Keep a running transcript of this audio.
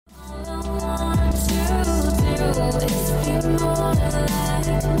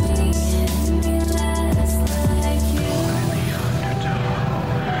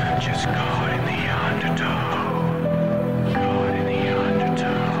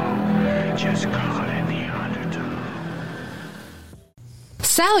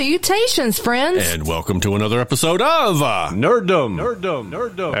Salutations, friends. And welcome to another episode of Nerddom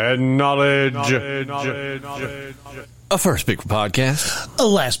and Knowledge. A First Pick podcast. A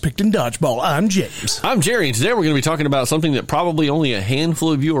Last Picked in Dodgeball. I'm James. I'm Jerry, and today we're going to be talking about something that probably only a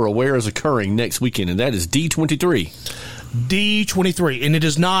handful of you are aware is occurring next weekend, and that is D23. D23, and it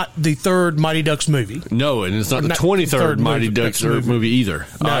is not the third Mighty Ducks movie. No, and it's not the 23rd Mighty Ducks movie either.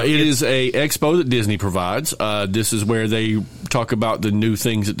 No, it is a expo that Disney provides. This is where they talk about the new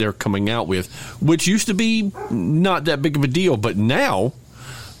things that they're coming out with, which used to be not that big of a deal, but now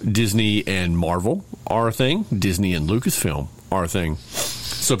Disney and Marvel are a thing. Disney and Lucasfilm are a thing.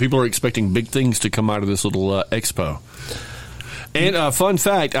 So people are expecting big things to come out of this little expo. And fun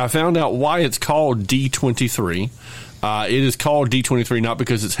fact, I found out why it's called D23. It is called D23 not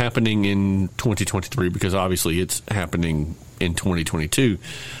because it's happening in 2023, because obviously it's happening in 2022.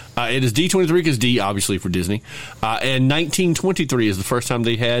 It is D23 because D, obviously, for Disney. And 1923 is the first time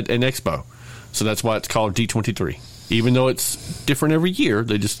they had an expo. So that's why it's called D23. Even though it's different every year,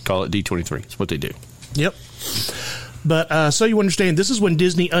 they just call it D23. That's what they do. Yep. But so you understand, this is when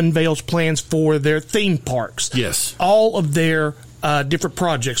Disney unveils plans for their theme parks. Yes. All of their different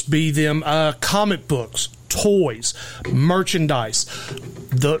projects, be them comic books, toys, merchandise,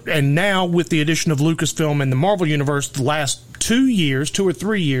 and now with the addition of Lucasfilm and the Marvel Universe, the last 2 or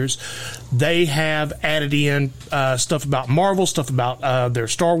 3 years, they have added in stuff about Marvel, stuff about their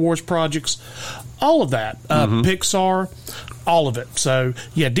Star Wars projects, all of that, Pixar, all of it. So,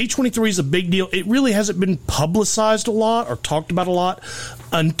 yeah, D23 is a big deal. It really hasn't been publicized a lot or talked about a lot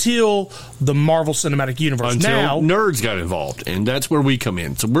until the Marvel Cinematic Universe. Until now, nerds got involved, and that's where we come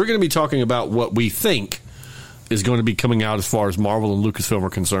in. So we're going to be talking about what we think is going to be coming out as far as Marvel and Lucasfilm are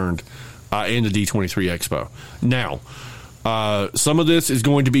concerned in the D23 Expo. Now, some of this is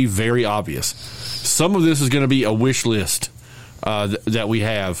going to be very obvious. Some of this is going to be a wish list that we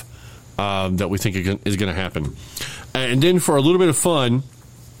have that we think is going to happen. And then for a little bit of fun,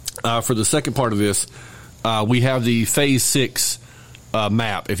 for the second part of this, we have the Phase 6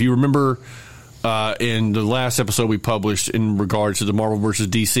 map. If you remember in the last episode we published in regards to the Marvel versus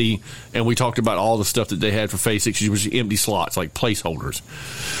DC, and we talked about all the stuff that they had for Phase 6, which was empty slots, like placeholders.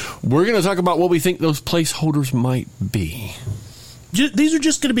 We're going to talk about what we think those placeholders might be. These are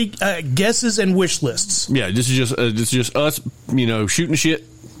just going to be guesses and wish lists. Yeah, this is just us, shooting shit,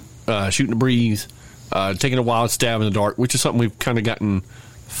 shooting the breeze, taking a wild stab in the dark, which is something we've kind of gotten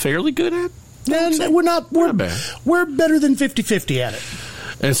fairly good at. And we're better than 50-50 at it.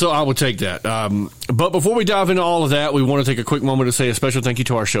 And so I would take that. But before we dive into all of that, we want to take a quick moment to say a special thank you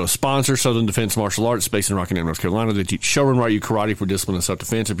to our show sponsor, Southern Defense Martial Arts, based in Rockingham, North Carolina. They teach Shorin Ryu karate for discipline and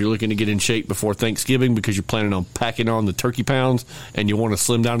self-defense. If you're looking to get in shape before Thanksgiving because you're planning on packing on the turkey pounds and you want to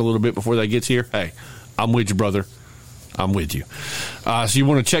slim down a little bit before that gets here, hey, I'm with you, brother. I'm with you. So you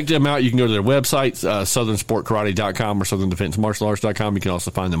want to check them out, you can go to their website, southernsportkarate.com or southerndefensemartialarts.com. You can also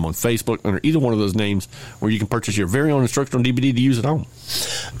find them on Facebook under either one of those names, where you can purchase your very own instructional DVD to use at home.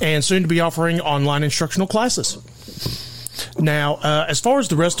 And soon to be offering online instructional classes. Now, as far as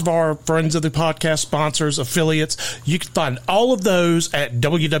the rest of our friends of the podcast, sponsors, affiliates, you can find all of those at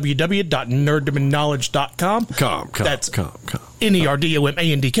www.nerddomandknowledge.com. That's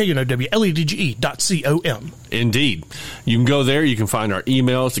NERDOMANDKNOWLEDGE.com. Indeed. You can go there. You can find our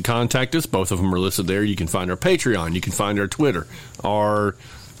emails to contact us. Both of them are listed there. You can find our Patreon. You can find our Twitter, our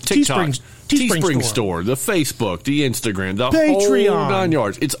TikTok, Teespring store, the Facebook, the Instagram, the Patreon. Whole 9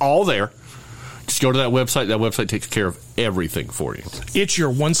 yards. It's all there. Just go to that website. That website takes care of everything for you. It's your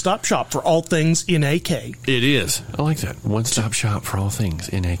one-stop shop for all things NAK. It is. I like that. One-stop shop for all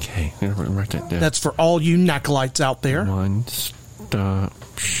things NAK. Write that down. That's for all you Nakalites out there.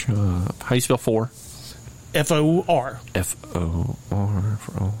 One-stop shop. How do you spell for? FOR. FOR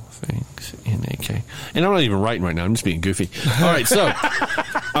for all things NAK. And I'm not even writing right now. I'm just being goofy. All right, so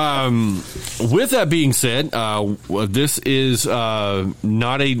with that being said, this is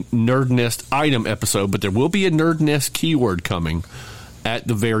not a Nerd Nest item episode, but there will be a Nerd Nest keyword coming at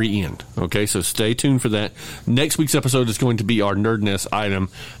the very end. Okay, so stay tuned for that. Next week's episode is going to be our Nerd Nest item,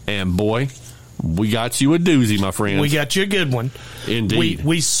 and boy, we got you a doozy, my friend. We got you a good one. Indeed.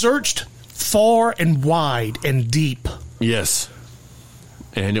 We searched far and wide and deep. Yes.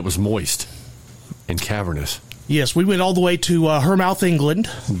 And it was moist and cavernous. Yes, we went all the way to Hermouth, England.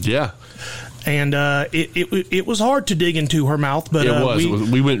 Yeah. And it was hard to dig into Hermouth, but it was.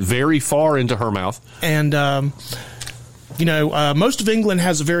 We went very far into Hermouth. And most of England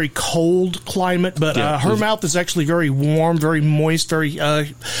has a very cold climate, but Hermouth is actually very warm, very moist, very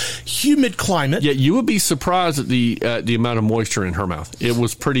humid climate. Yeah, you would be surprised at the amount of moisture in Hermouth. It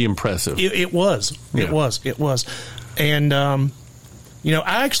was pretty impressive. It was. Yeah. It was. And You know,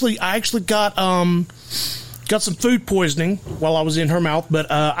 I actually got some food poisoning while I was in her mouth, but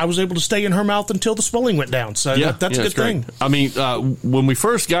I was able to stay in her mouth until the swelling went down. So that's a good thing. I mean, when we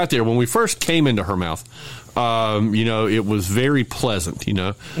first got there, when we first came into her mouth, you know, it was very pleasant, you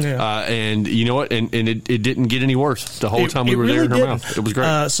know. Yeah. And you know what? And it didn't get any worse the whole time we were really there in her mouth. It was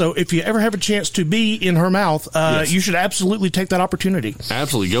great. So if you ever have a chance to be in her mouth, Yes. you should absolutely take that opportunity.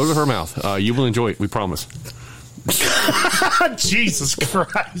 Absolutely. Go to her mouth. You will enjoy it. We promise. Jesus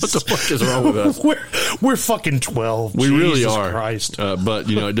Christ. What the fuck is wrong with us? We're fucking 12. We Jesus really are. Christ. But,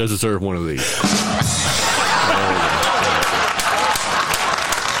 you know, it does deserve one of these.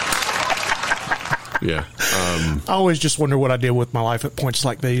 Yeah. I always just wonder what I did with my life at points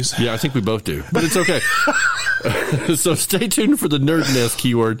like these. Yeah, I think we both do. But it's okay. So stay tuned for the Nerd Nest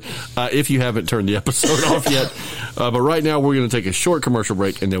keyword if you haven't turned the episode off yet. But right now, we're going to take a short commercial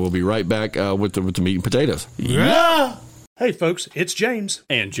break, and then we'll be right back with the meat and potatoes. Yeah. Hey, folks, it's James.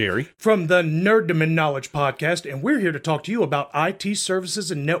 And Jerry. From the Nerddom and Knowledge Podcast, and we're here to talk to you about IT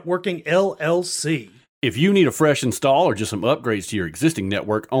Services and Networking, LLC. If you need a fresh install or just some upgrades to your existing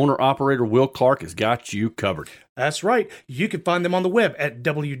network, owner-operator Will Clark has got you covered. That's right. You can find them on the web at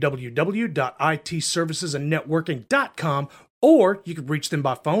www.itservicesandnetworking.com, or you can reach them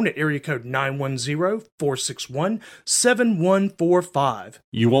by phone at area code 910-461-7145.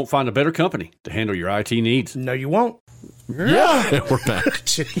 You won't find a better company to handle your IT needs. No, you won't. Yeah, we're back.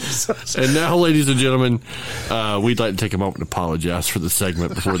 Jesus. And now, ladies and gentlemen, we'd like to take a moment to apologize for the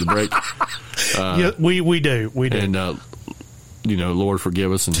segment before the break. Yeah, we do. And, you know, Lord,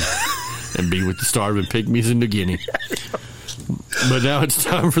 forgive us and be with the starving pygmies in New Guinea. But now it's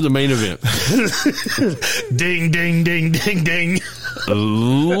time for the main event. Ding, ding, ding, ding, ding.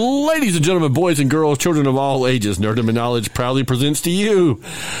 Ladies and gentlemen, boys and girls, children of all ages, Nerddom and Knowledge proudly presents to you,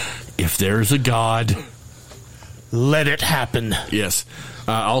 If There's a God, Let It Happen. Yes.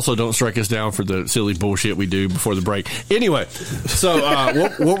 Also, don't strike us down for the silly bullshit we do before the break. Anyway, so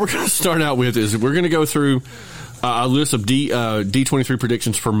what we're going to start out with is we're going to go through a list of D23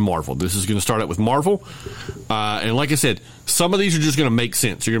 predictions for Marvel. This is going to start out with Marvel. And like I said, some of these are just going to make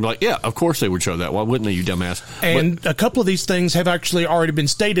sense. You're going to be like, yeah, of course they would show that. Why wouldn't they, you dumbass? And a couple of these things have actually already been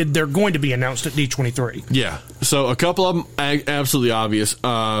stated. They're going to be announced at D23. Yeah. So a couple of them, absolutely obvious.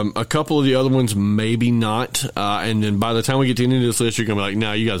 A couple of the other ones, maybe not. And then by the time we get to the end of this list, you're going to be like,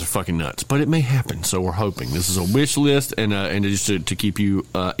 no, you guys are fucking nuts. But it may happen. So we're hoping. This is a wish list and just to keep you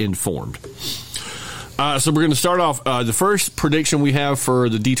informed. So we're going to start off. The first prediction we have for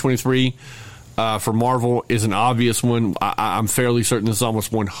the D23 for Marvel is an obvious one. I'm fairly certain this is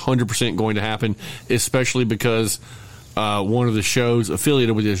almost 100% going to happen, especially because one of the shows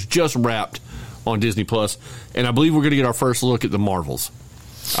affiliated with this just wrapped on Disney Plus, and I believe we're going to get our first look at the Marvels.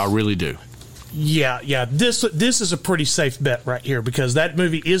 I really do. Yeah. This is a pretty safe bet right here because that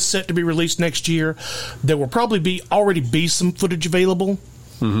movie is set to be released next year. There will probably already be some footage available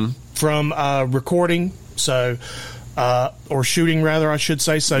from recording, so or shooting rather, I should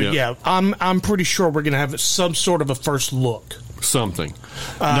say. So yeah, I'm pretty sure we're going to have some sort of a first look. Something.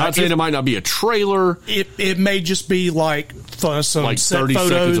 Not saying it might not be a trailer. It may just be like some like set 30 photos.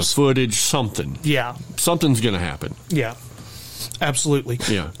 seconds of footage. Something. Yeah, something's going to happen. Yeah. Absolutely.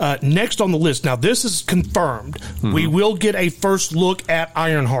 Yeah. Next on the list, now this is confirmed. We will get a first look at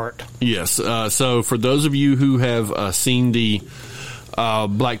Ironheart. Yes. So for those of you who have seen the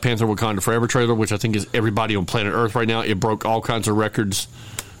Black Panther Wakanda Forever trailer, which I think is everybody on planet Earth right now, it broke all kinds of records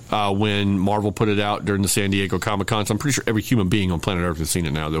when Marvel put it out during the San Diego Comic-Con. So I'm pretty sure every human being on planet Earth has seen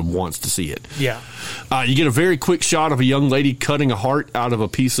it now that wants to see it. Yeah. You get a very quick shot of a young lady cutting a heart out of a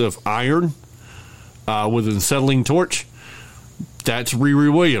piece of iron with an acetylene torch. That's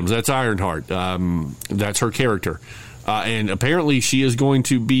Riri Williams. That's Ironheart. That's her character. And apparently she is going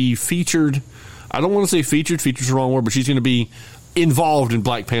to be featured. I don't want to say featured. Featured's the wrong word, but she's going to be involved in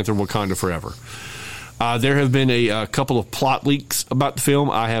Black Panther Wakanda Forever. There have been a couple of plot leaks about the film.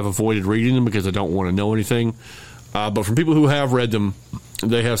 I have avoided reading them because I don't want to know anything. But from people who have read them,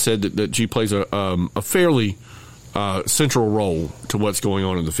 they have said that she plays a fairly central role to what's going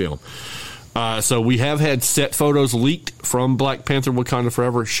on in the film. So we have had set photos leaked from Black Panther Wakanda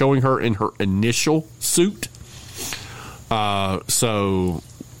Forever showing her in her initial suit. So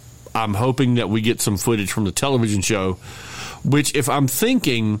I'm hoping that we get some footage from the television show, which if I'm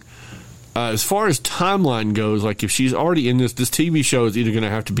thinking, as far as timeline goes, like if she's already in this TV show is either going to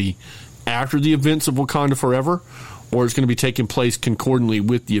have to be after the events of Wakanda Forever, or it's going to be taking place concordantly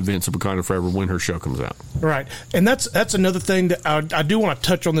with the events of Wakanda Forever when her show comes out. Right. And that's another thing that I do want to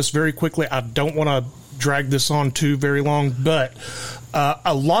touch on this very quickly. I don't want to drag this on too very long, but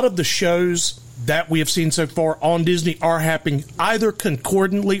a lot of the shows that we have seen so far on Disney are happening either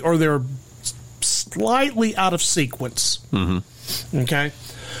concordantly or they're slightly out of sequence. Mm-hmm. Okay.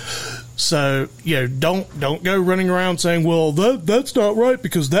 So, don't go running around saying, well, that's not right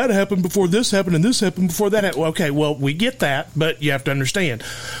because that happened before this happened and this happened before that happened. Okay, well, we get that, but you have to understand.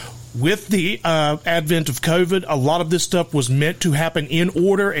 With the advent of COVID, a lot of this stuff was meant to happen in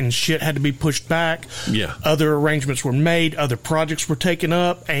order, and shit had to be pushed back. Yeah. Other arrangements were made, other projects were taken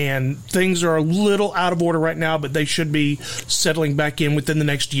up, and things are a little out of order right now, but they should be settling back in within the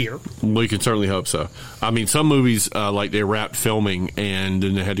next year. We can certainly hope so. I mean, some movies, like they wrapped filming, and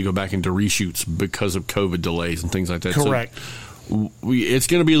then they had to go back into reshoots because of COVID delays and things like that. Correct. So it's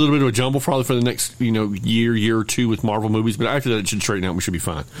going to be a little bit of a jumble probably for the next year or two with Marvel movies, but after that it should straighten out. We should be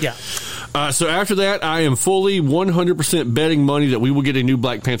fine. Yeah. So after that, I am fully 100% betting money that we will get a new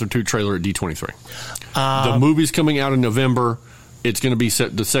Black Panther 2 trailer at D23. The movie's coming out in November. It's going to be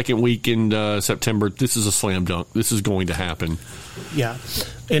the second week in September. This is a slam dunk. This is going to happen. Yeah.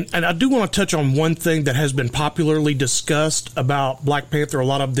 And I do want to touch on one thing that has been popularly discussed about Black Panther. A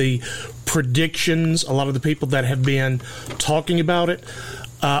lot of the predictions, a lot of the people that have been talking about it.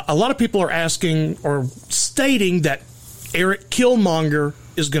 A lot of people are asking or stating that Eric Killmonger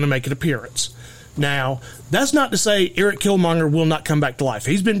is going to make an appearance. Now, that's not to say Eric Killmonger will not come back to life.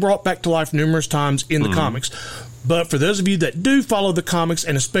 He's been brought back to life numerous times in the comics. But for those of you that do follow the comics,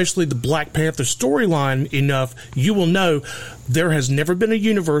 and especially the Black Panther storyline enough, you will know there has never been a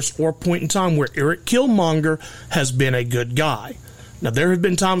universe or a point in time where Eric Killmonger has been a good guy. Now, there have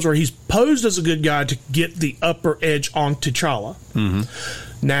been times where he's posed as a good guy to get the upper edge on T'Challa.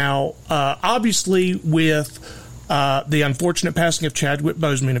 Mm-hmm. Now, obviously, with the unfortunate passing of Chadwick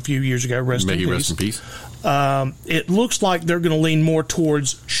Boseman a few years ago, rest in peace. It looks like they're going to lean more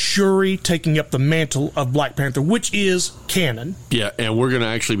towards Shuri taking up the mantle of Black Panther, which is canon. Yeah, and we're going to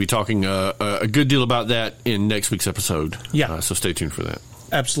actually be talking a good deal about that in next week's episode. Yeah. So stay tuned for that.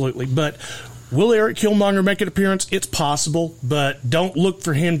 Absolutely. But will Eric Killmonger make an appearance? It's possible, but don't look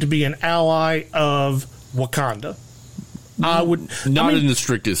for him to be an ally of Wakanda. In the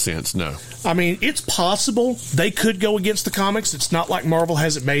strictest sense, no. I mean, it's possible they could go against the comics. It's not like Marvel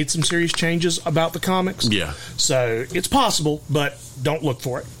hasn't made some serious changes about the comics. Yeah. So it's possible, but don't look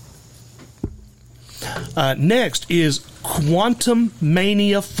for it. Next is Quantum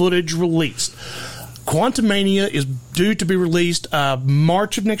Mania footage released. Quantum Mania is due to be released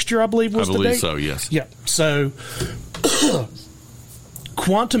March of next year, I believe was the date. I believe so, yes. Yeah. So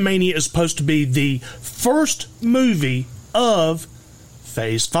Quantum Mania is supposed to be the first movie of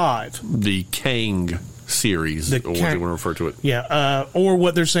Phase 5. The Kang series, or what they want to refer to it. Yeah, or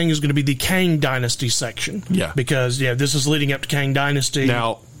what they're saying is going to be the Kang Dynasty section. Yeah. Because, this is leading up to Kang Dynasty.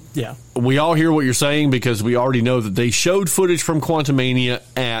 Now, we all hear what you're saying because we already know that they showed footage from Quantumania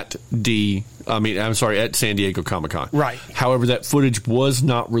at San Diego Comic-Con. Right. However, that footage was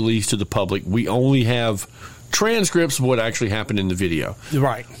not released to the public. We only have transcripts of what actually happened in the video.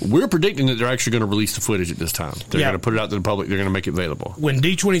 Right. We're predicting that they're actually going to release the footage at this time. They're going to put it out to the public. They're going to make it available. When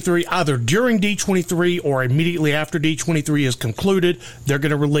D23, either during D23 or immediately after D23 is concluded, they're going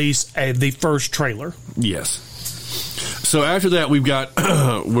to release the first trailer. Yes. So after that, we've got,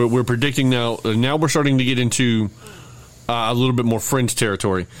 we're predicting now we're starting to get into a little bit more Fringe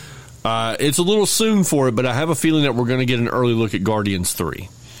territory. It's a little soon for it, but I have a feeling that we're going to get an early look at Guardians 3.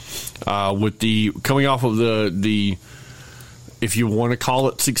 With the coming off of the if you want to call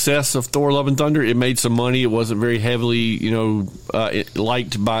it success of Thor: Love and Thunder, it made some money. It wasn't very heavily,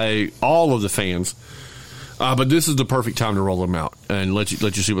 liked by all of the fans. But this is the perfect time to roll them out and let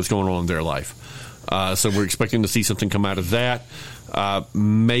you see what's going on in their life. So we're expecting to see something come out of that.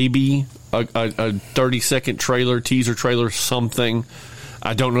 Maybe a 30-second teaser trailer, something.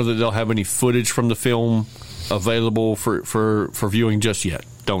 I don't know that they'll have any footage from the film available for viewing just yet.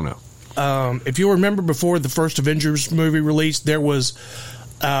 Don't know. If you remember, before the first Avengers movie released, there was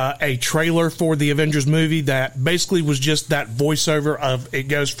a trailer for the Avengers movie that basically was just that voiceover of it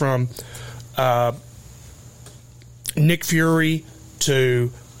goes from Nick Fury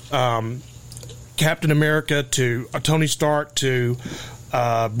to Captain America to Tony Stark to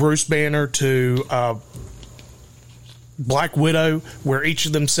Bruce Banner to Black Widow, where each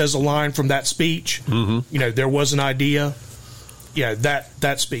of them says a line from that speech. Mm-hmm. There was an idea. Yeah,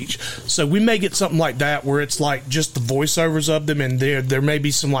 that speech. So we may get something like that where it's like just the voiceovers of them, and there may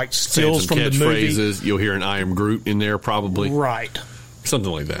be some like stills from the movie. Phrases. You'll hear an "I am Groot" in there, probably. Right.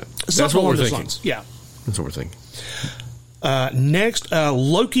 Something like that. That's what we're thinking. Yeah. That's what we're thinking. Next,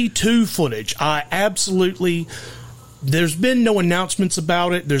 Loki 2 footage. I absolutely There's been no announcements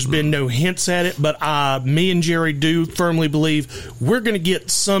about it. There's been no hints at it, but me and Jerry do firmly believe we're going to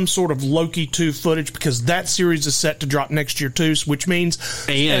get some sort of Loki 2 footage, because that series is set to drop next year too, which means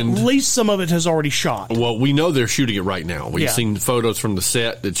at least some of it has already shot. Well, we know they're shooting it right now. We've Yeah. seen photos from the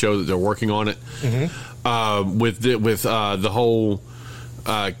set that show that they're working on it. With the whole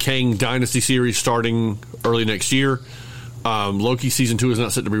Kang Dynasty series starting early next year. Loki season 2 is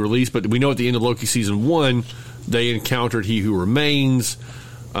not set to be released, but we know at the end of Loki season 1 they encountered He Who Remains.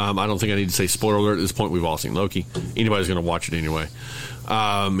 I don't think I need to say spoiler alert at this point. We've all seen Loki. Anybody's going to watch it anyway.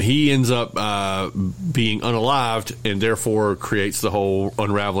 He ends up being unalived, and therefore creates the whole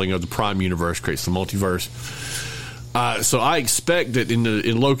unraveling of the Prime Universe, creates the multiverse. So I expect that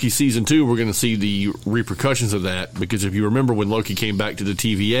in Loki season 2 we're going to see the repercussions of that, because if you remember when Loki came back to the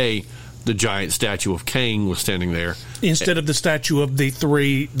TVA, the giant statue of Kang was standing there Instead of the statue of the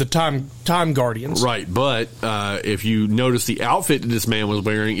Time Guardians. Right, but if you notice the outfit that this man was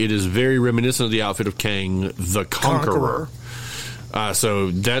wearing, it is very reminiscent of the outfit of Kang the Conqueror. So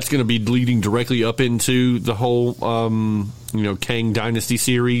that's going to be leading directly up into the whole Kang Dynasty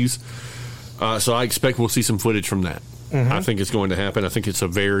series. So I expect we'll see some footage from that. I think it's going to happen. I think it's a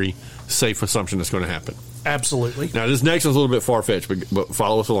very safe assumption that's going to happen. Absolutely. Now, this next one's a little bit far-fetched, but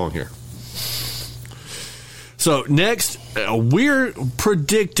follow us along here. So, next, we're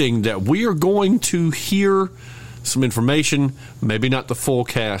predicting that we are going to hear some information, maybe not the full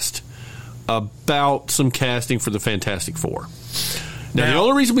cast, about some casting for the Fantastic Four. Now, the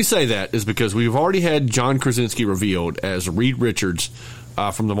only reason we say that is because we've already had John Krasinski revealed as Reed Richards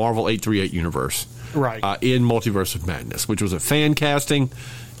from the Marvel 838 universe. Right. In Multiverse of Madness, which was a fan casting.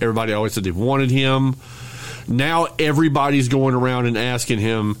 Everybody always said they wanted him. Now everybody's going around and asking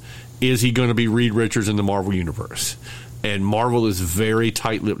him, is he going to be Reed Richards in the Marvel Universe? And Marvel is very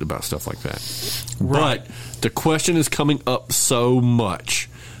tight-lipped about stuff like that. Right. But the question is coming up so much,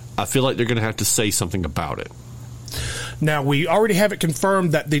 I feel like they're going to have to say something about it. Now, we already have it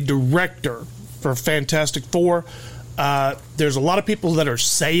confirmed that the director for Fantastic Four, there's a lot of people that are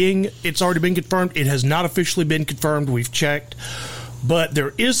saying it's already been confirmed. It has not officially been confirmed. We've checked. But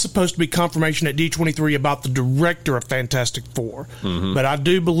there is supposed to be confirmation at D23 about the director of Fantastic Four. But I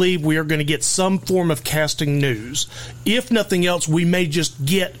do believe we are going to get some form of casting news. If nothing else, we may just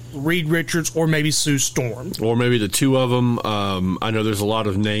get Reed Richards or maybe Sue Storm. Or maybe the two of them. I know there's a lot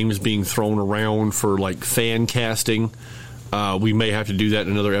of names being thrown around for like fan casting. We may have to do that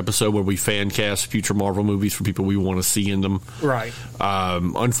in another episode where we fan cast future Marvel movies for people we want to see in them. Right.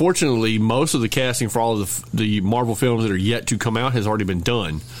 Unfortunately, most of the casting for all of the Marvel films that are yet to come out has already been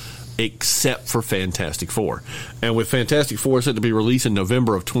done, except for Fantastic Four. And with Fantastic Four set to be released in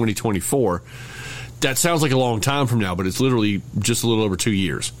November of 2024, that sounds like a long time from now, but it's literally just a little over 2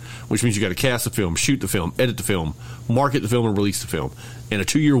 years, which means you got to cast the film, shoot the film, edit the film, market the film, and release the film. And a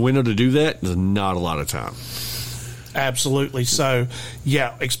 2-year window to do that is not a lot of time. Absolutely. So,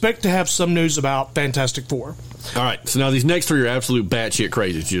 yeah, expect to have some news about Fantastic Four. All right. So now these next three are absolute batshit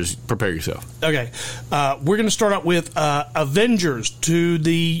crazy. Just prepare yourself. Okay. We're going to start out with Avengers to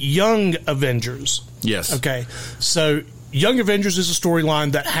the Young Avengers. Yes. Okay. So, Young Avengers is a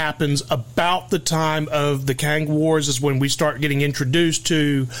storyline that happens about the time of the Kang Wars, is when we start getting introduced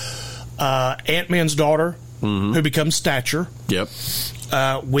to Ant-Man's daughter, who becomes Stature. Yep.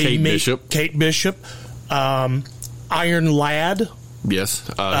 We Kate meet Bishop. Kate Bishop. Iron Lad. Yes.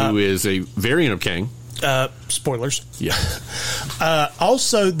 Who is a variant of Kang. Spoilers. Yeah.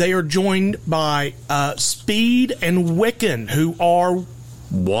 Also, they are joined by Speed and Wiccan, who are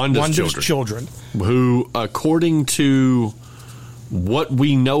Wanda's children. Who, according to what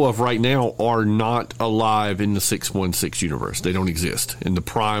we know of right now, are not alive in the 616 universe. They don't exist in the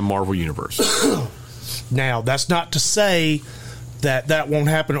Prime Marvel universe. Now, that's not to say that won't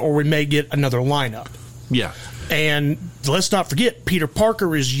happen, or we may get another lineup. Yeah. And let's not forget, Peter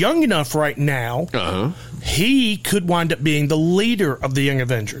Parker is young enough right now. He could wind up being the leader of the Young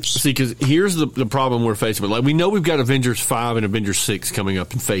Avengers. See, because here's the problem we're facing. Like, we know we've got Avengers 5 and Avengers 6 coming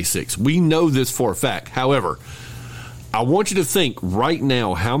up in Phase 6. We know this for a fact. However, I want you to think right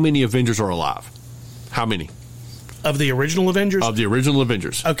now how many Avengers are alive. How many? Of the original Avengers? Of the original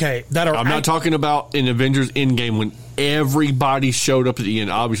Avengers. Okay. I'm not talking about in Avengers Endgame when everybody showed up at the end.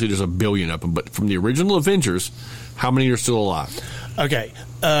 Obviously, there's a billion of them. But from the original Avengers, how many are still alive? Okay.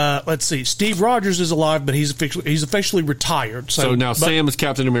 Let's see. Steve Rogers is alive, but he's officially retired. So now Sam is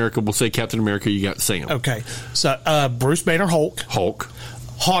Captain America. We'll say Captain America, you got Sam. Okay. So Bruce Banner, Hulk.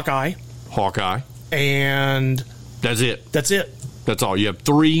 Hawkeye. And... That's it. That's all. You have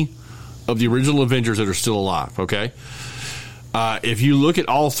 3 of the original Avengers that are still alive, okay? If you look at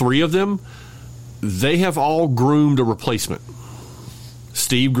all 3 of them, they have all groomed a replacement.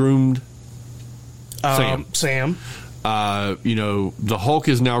 Steve groomed Sam. The Hulk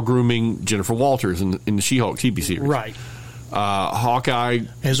is now grooming Jennifer Walters in the She-Hulk TV series. Right. Hawkeye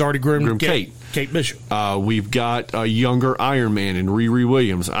has already groomed Kate. Kate Bishop. We've got a younger Iron Man and Riri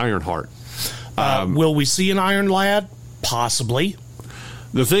Williams, Ironheart. Will we see an Iron Lad? Possibly.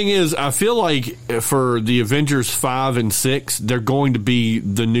 The thing is, I feel like for the Avengers 5 and 6, they're going to be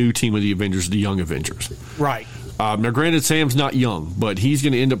the new team of the Avengers, the Young Avengers. Right. Now, granted, Sam's not young, but he's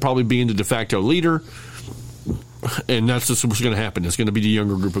going to end up probably being the de facto leader, and that's just what's going to happen. It's going to be the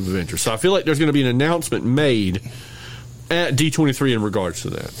younger group of Avengers. So I feel like there's going to be an announcement made at D23 in regards to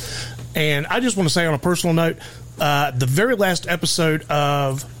that. And I just want to say on a personal note, the very last episode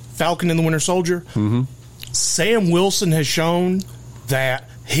of Falcon and the Winter Soldier, Sam Wilson has shown that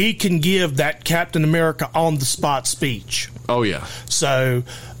he can give that Captain America on-the-spot speech. Oh, yeah. So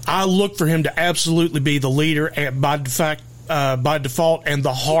I look for him to absolutely be the leader by default and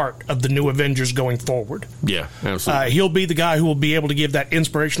the heart of the new Avengers going forward. Yeah, absolutely. He'll be the guy who will be able to give that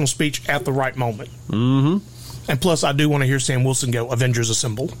inspirational speech at the right moment. Mm-hmm. And plus, I do want to hear Sam Wilson go, Avengers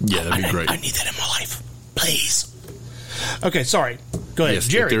Assemble. Yeah, that'd be great. I need that in my life. Please. Okay, sorry. Go ahead, yes,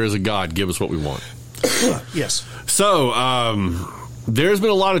 Jerry. If there is a God, give us what we want. Yes. So, there's been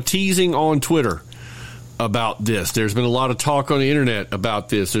a lot of teasing on Twitter about this. There's been a lot of talk on the internet about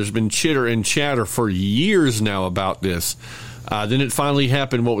this. There's been chitter and chatter for years now about this. Then it finally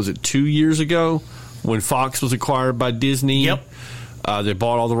happened, 2 years ago when Fox was acquired by Disney? Yep. They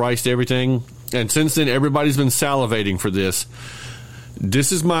bought all the rights to everything. And since then, everybody's been salivating for this.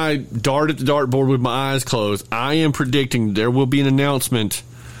 This is my dart at the dartboard with my eyes closed. I am predicting there will be an announcement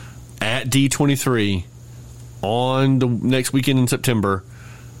at D23 on the next weekend in September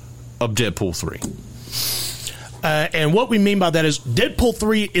of Deadpool 3. And what we mean by that is Deadpool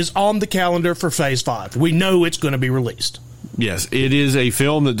 3 is on the calendar for Phase 5. We know it's going to be released. Yes, it is a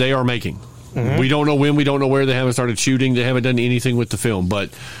film that they are making. Mm-hmm. We don't know when, we don't know where. They haven't started shooting. They haven't done anything with the film. But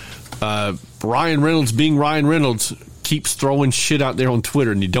Ryan Reynolds, being Ryan Reynolds, keeps throwing shit out there on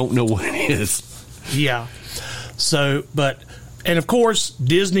Twitter, and you don't know what it is. Yeah. So, and of course,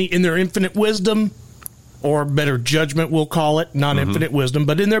 Disney, in their infinite wisdom, or better judgment, we'll call it, not infinite wisdom,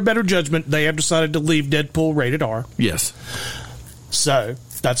 but in their better judgment, they have decided to leave Deadpool rated R. Yes. So,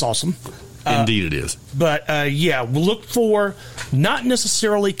 that's awesome. Indeed it is. But, we'll look for not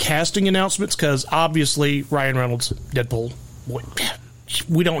necessarily casting announcements, because obviously Ryan Reynolds, Deadpool,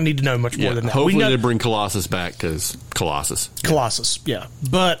 we don't need to know much more than that. Hopefully they bring Colossus back, because Colossus. Yeah.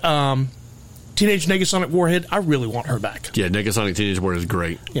 But Teenage Negasonic Warhead, I really want her back. Yeah, Negasonic Teenage Warhead is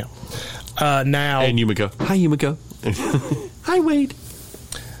great. Yeah. Now, and Yumiko. Hi, Yumiko. Hi, Wade.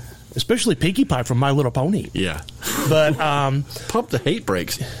 Especially Pinkie Pie from My Little Pony. Yeah. But pump the hate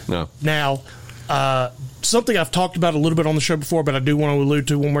brakes. No. Now, something I've talked about a little bit on the show before, but I do want to allude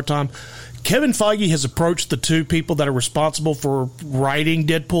to one more time. Kevin Feige has approached the two people that are responsible for writing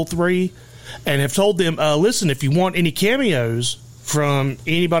Deadpool 3 and have told them, listen, if you want any cameos from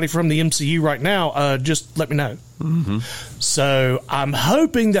anybody from the MCU right now, just let me know. Mm-hmm. So I'm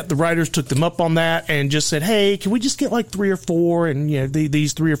hoping that the writers took them up on that and just said, hey, can we just get like 3 or 4 and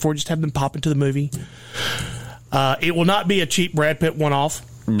these 3 or 4, just have them pop into the movie. It will not be a cheap Brad Pitt one-off.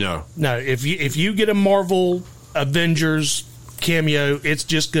 No. If you get a Marvel Avengers cameo, it's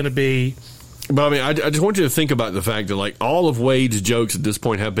just going to be... But I mean, I just want you to think about the fact that like all of Wade's jokes at this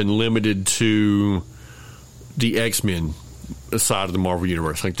point have been limited to the X-Men side of the Marvel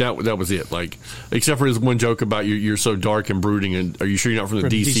universe. Like that was it. Like except for his one joke about you're so dark and brooding, and are you sure you're not from the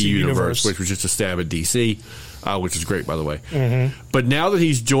DC universe, which was just a stab at DC, which is great by the way. Mm-hmm. But now that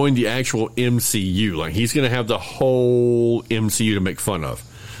he's joined the actual MCU, like he's going to have the whole MCU to make fun of.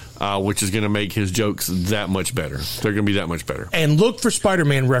 Which is going to make his jokes that much better. They're going to be that much better. And look for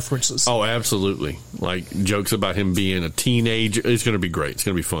Spider-Man references. Oh, absolutely. Like jokes about him being a teenager. It's going to be great. It's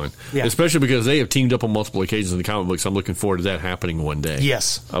going to be fun. Yeah. Especially because they have teamed up on multiple occasions in the comic books. I'm looking forward to that happening one day.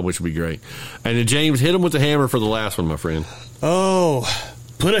 Yes. Which would be great. And then James, hit him with the hammer for the last one, my friend. Oh,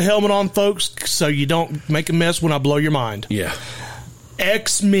 put a helmet on, folks, so you don't make a mess when I blow your mind. Yeah.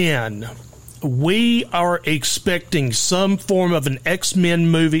 X-Men. We are expecting some form of an X-Men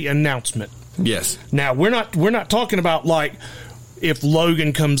movie announcement. Yes. Now we're not talking about like if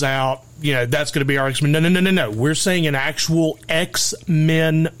Logan comes out, that's going to be our X-Men. No. We're saying an actual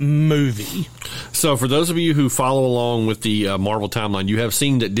X-Men movie. So for those of you who follow along with the Marvel timeline, you have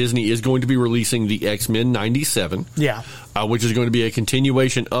seen that Disney is going to be releasing the X-Men 97. Yeah. Which is going to be a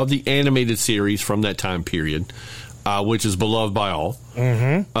continuation of the animated series from that time period. Which is beloved by all.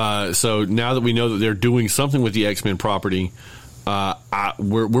 Mm-hmm. So now that we know that they're doing something with the X-Men property,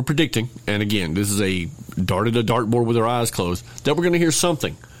 we're predicting, and again, this is a dart at a dartboard with our eyes closed, that we're going to hear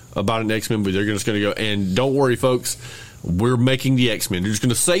something about an X-Men movie. They're just going to go, and don't worry, folks, we're making the X-Men. They're just going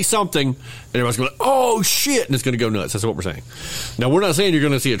to say something, and everybody's going to, oh, shit, and it's going to go nuts. That's what we're saying. Now, we're not saying you're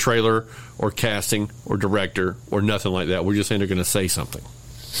going to see a trailer or casting or director or nothing like that. We're just saying they're going to say something.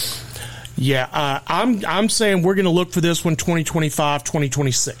 Yeah, I'm saying we're going to look for this one 2025,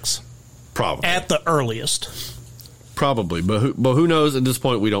 2026. Probably. At the earliest. Probably, but who knows? At this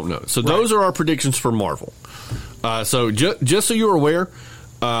point, we don't know. So those are our predictions for Marvel. So just so you're aware,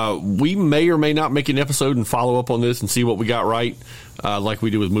 we may or may not make an episode and follow up on this and see what we got right, like we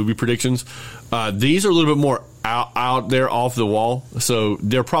do with movie predictions. These are a little bit more out there, off the wall, so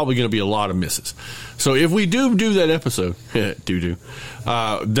there are probably going to be a lot of misses. So if we do that episode,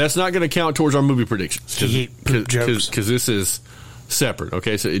 that's not going to count towards our movie predictions because this is separate.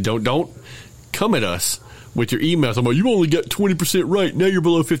 Okay, so don't come at us with your emails. I'm like, you only got 20% right. Now you're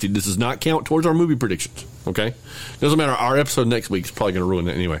below 50. This does not count towards our movie predictions. Okay? Doesn't matter. Our episode next week is probably going to ruin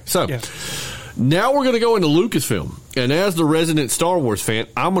that anyway. So, now we're going to go into Lucasfilm. And as the resident Star Wars fan,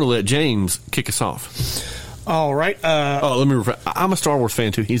 I'm going to let James kick us off. All right. Let me rephrase. I'm a Star Wars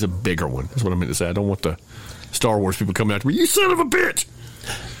fan, too. He's a bigger one. That's what I meant to say. I don't want the Star Wars people coming after me. You son of a bitch!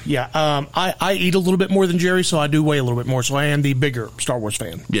 Yeah, I eat a little bit more than Jerry, so I do weigh a little bit more. So I am the bigger Star Wars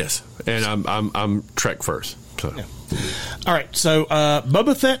fan. Yes, and I'm Trek first. So. Yeah. All right, so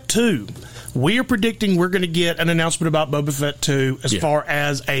Boba Fett 2. We are predicting we're going to get an announcement about Boba Fett 2 as far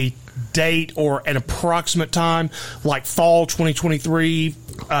as a date or an approximate time, like fall 2023,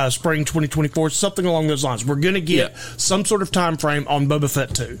 spring 2024, something along those lines. We're going to get some sort of time frame on Boba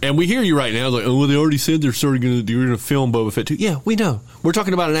Fett 2. And we hear you right now, like, oh, well, they already said they're going to film Boba Fett 2. Yeah, we know. We're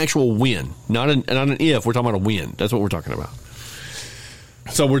talking about an actual win, not an if. We're talking about a win. That's what we're talking about.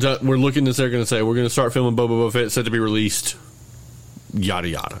 So we're looking at, they're going to say, we're going to start filming Boba Fett, set to be released, yada,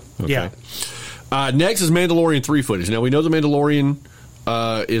 yada. Okay? Yeah. Next is Mandalorian 3 footage. Now, we know the Mandalorian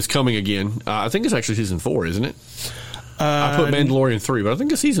is coming again. I think it's actually season 4, isn't it? I put Mandalorian 3, but I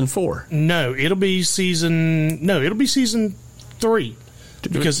think it's season 4. No, it'll be season 3.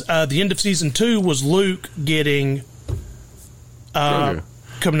 Because the end of season 2 was Luke getting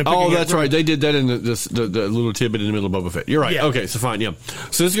coming to pick that's right. They did that in the little tidbit in the middle of Boba Fett. You're right. Yeah. Okay, so fine, yeah.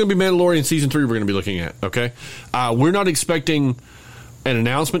 So this is going to be Mandalorian season 3 we're going to be looking at, okay? We're not expecting an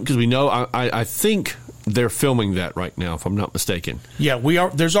announcement because we know, I think they're filming that right now, if I'm not mistaken. Yeah, we are.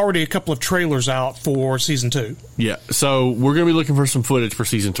 There's already a couple of trailers out for season 2. Yeah, so we're going to be looking for some footage for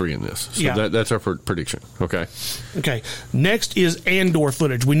season 3 in this. So that's our prediction. Okay. Okay. Next is Andor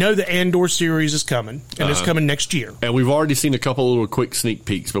footage. We know the Andor series is coming, and it's coming next year. And we've already seen a couple of little quick sneak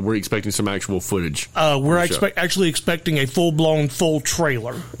peeks, but we're expecting some actual footage. We're actually expecting a full-blown full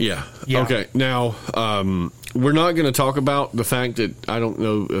trailer. Yeah. Okay. Now, we're not going to talk about the fact that I don't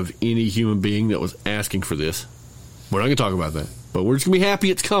know of any human being that was asking for this. We're not going to talk about that. But we're just going to be happy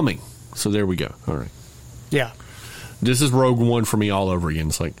it's coming. So there we go. All right. Yeah. This is Rogue One for me all over again.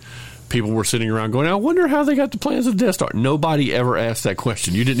 It's like people were sitting around going, I wonder how they got the plans of the Death Star. Nobody ever asked that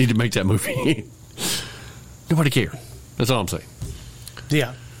question. You didn't need to make that movie. Nobody cared. That's all I'm saying.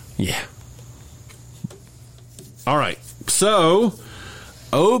 Yeah. Yeah. All right. So,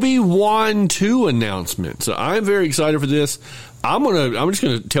 Obi-Wan 2 announcement. So I'm very excited for this. I'm just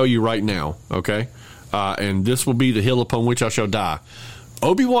gonna tell you right now, okay? And this will be the hill upon which I shall die.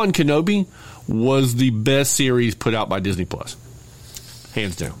 Obi-Wan Kenobi was the best series put out by Disney Plus,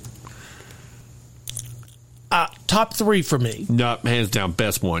 hands down. Top 3 for me. No, hands down,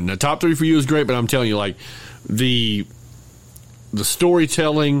 best one. Now, top 3 for you is great, but I'm telling you, like the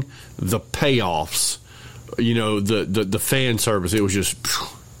storytelling, the payoffs, you know, the fan service, it was just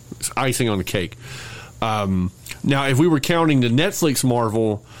icing on the cake. Now, if we were counting the Netflix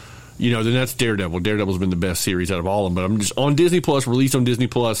Marvel, you know, then that's Daredevil. Daredevil's been the best series out of all of them. But I'm just on Disney Plus, released on Disney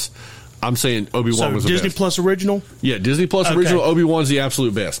Plus. I'm saying Obi-Wan was the Disney best. Plus original? Yeah, Disney Plus original. Obi-Wan's the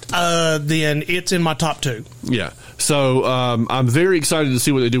absolute best. Then it's in my top 2. Yeah. So I'm very excited to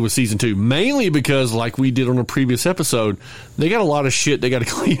see what they do with season 2, mainly because, like we did on a previous episode, they got a lot of shit they got to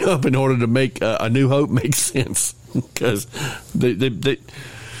clean up in order to make A New Hope make sense. Because they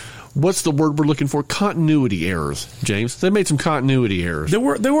what's the word we're looking for? Continuity errors, James. They made some continuity errors. There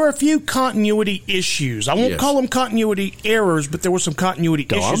were a few continuity issues. I won't call them continuity errors, but there were some continuity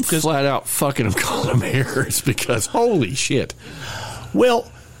issues. I'm flat out fucking them calling them errors because holy shit.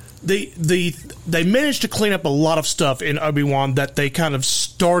 Well, they managed to clean up a lot of stuff in Obi-Wan that they kind of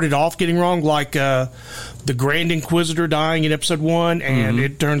started off getting wrong, like the Grand Inquisitor dying in Episode 1, and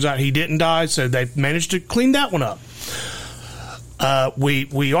it turns out he didn't die, so they managed to clean that one up.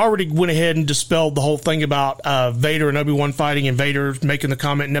 We already went ahead and dispelled the whole thing about Vader and Obi-Wan fighting, and Vader making the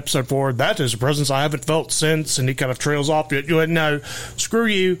comment in episode 4, that is a presence I haven't felt since, and he kind of trails off to it. You went, no, screw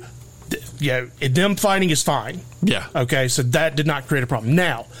you. Them fighting is fine. Yeah. Okay, so that did not create a problem.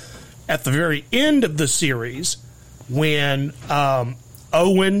 Now, at the very end of the series, when Uncle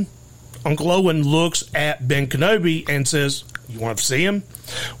Owen looks at Ben Kenobi and says, you want to see him?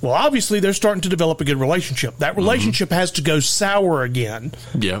 Well, obviously, they're starting to develop a good relationship. That relationship has to go sour again.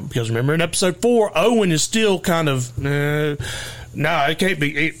 Yeah. Because remember, in episode 4, Owen is still kind of, no, it can't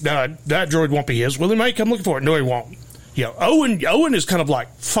be. That droid won't be his. Well, he may come looking for it. No, he won't. Owen is kind of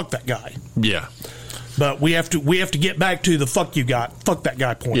like, fuck that guy. Yeah. But we have to get back to the fuck that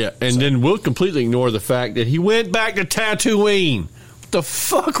guy point. Yeah, and then we'll completely ignore the fact that he went back to Tatooine. What the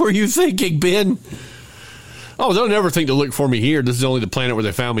fuck were you thinking, Ben? Oh, they'll never think to look for me here. This is only the planet where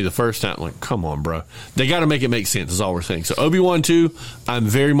they found me the first time. Like, come on, bro. They got to make it make sense, is all we're saying. So, Obi-Wan 2, I'm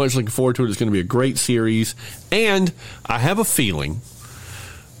very much looking forward to it. It's going to be a great series. And I have a feeling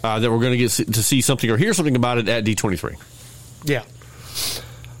that we're going to get to see something or hear something about it at D23. Yeah.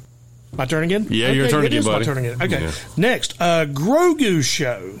 My turn again? Yeah, your turn again, buddy. My turn again. Okay. Yeah. Next, Grogu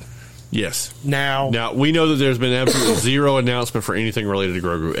show. Yes. Now, we know that there's been absolutely zero announcement for anything related to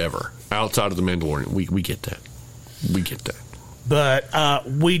Grogu ever outside of the Mandalorian. We get that. We get that. But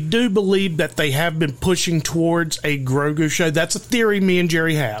we do believe that they have been pushing towards a Grogu show. That's a theory me and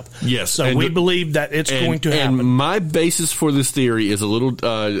Jerry have. Yes. So we believe that it's going to happen. And my basis for this theory is a little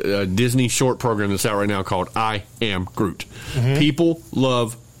Disney short program that's out right now called I Am Groot. Mm-hmm. People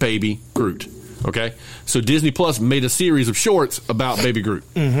love Baby Groot. Okay? So Disney Plus made a series of shorts about Baby Groot.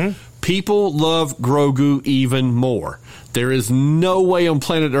 Mm-hmm. People love Grogu even more. There is no way on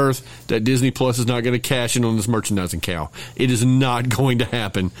planet Earth that Disney Plus is not going to cash in on this merchandising cow. It is not going to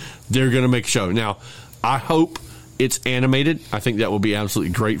happen. They're going to make a show. Now, I hope it's animated. I think that will be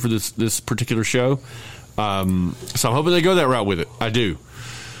absolutely great for this particular show. So I'm hoping they go that route with it. I do.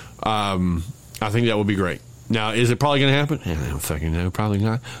 I think that would be great. Now, is it probably going to happen? I don't fucking know. Probably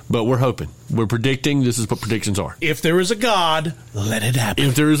not. But we're hoping. We're predicting. This is what predictions are. If there is a God, let it happen.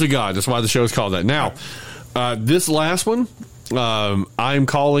 If there is a God. That's why the show is called that. Now, this last one, I'm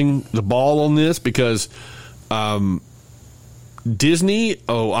calling the ball on this because Disney,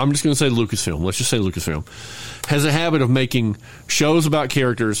 I'm just going to say Lucasfilm. Let's just say Lucasfilm has a habit of making shows about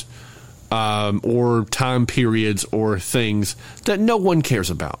characters or time periods or things that no one cares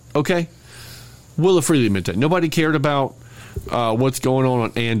about. Okay? We'll freely admit that. Nobody cared about what's going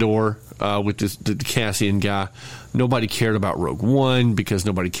on Andor with the Cassian guy. Nobody cared about Rogue One because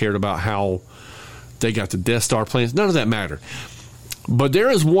nobody cared about how they got the Death Star plans. None of that mattered. But there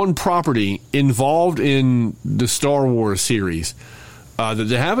is one property involved in the Star Wars series that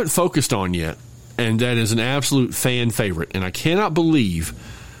they haven't focused on yet, and that is an absolute fan favorite. And I cannot believe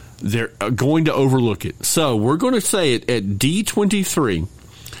they're going to overlook it. So we're going to say it at D23.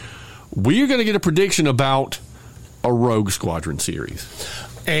 We are going to get a prediction about a Rogue Squadron series.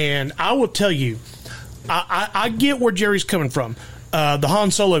 And I will tell you, I get where Jerry's coming from. The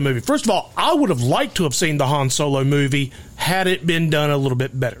Han Solo movie. First of all, I would have liked to have seen the Han Solo movie had it been done a little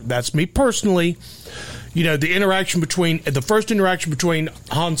bit better. That's me personally. You know, the first interaction between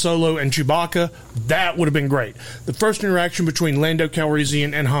Han Solo and Chewbacca, that would have been great. The first interaction between Lando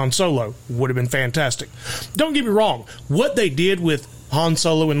Calrissian and Han Solo would have been fantastic. Don't get me wrong. What they did with Han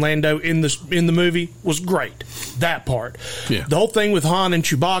Solo and Lando in the movie was great. That part. Yeah. The whole thing with Han and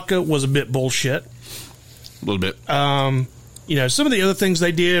Chewbacca was a bit bullshit. A little bit. You know, some of the other things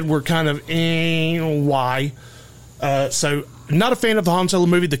they did were kind of, why? So, not a fan of the Han Solo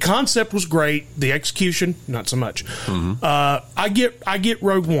movie. The concept was great. The execution, not so much. Mm-hmm. I get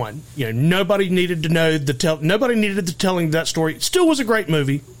Rogue One. You know, nobody needed to know nobody needed the telling of that story. It still was a great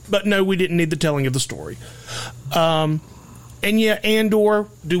movie, but no, we didn't need the telling of the story. And yeah, Andor,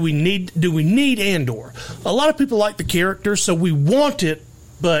 do we need Andor? A lot of people like the character, so we want it,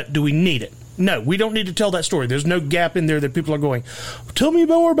 but do we need it? No, we don't need to tell that story. There's no gap in there that people are going, tell me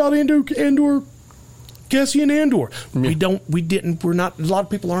more about Andor, Cassian Andor. Yeah. We're not, a lot of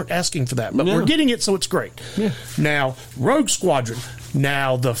people aren't asking for that, but we're getting it, so it's great. Yeah. Now, Rogue Squadron.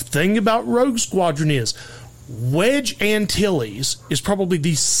 Now, the thing about Rogue Squadron is Wedge Antilles is probably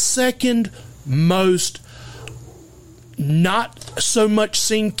the second most not so much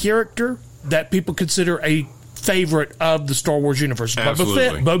seen character that people consider a favorite of the Star Wars universe.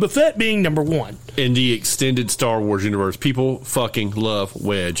 Boba Fett being number one. In the extended Star Wars universe, people fucking love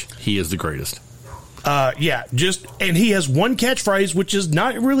Wedge. He is the greatest. And he has one catchphrase, which is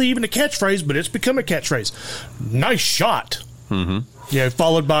not really even a catchphrase, but it's become a catchphrase. Nice shot.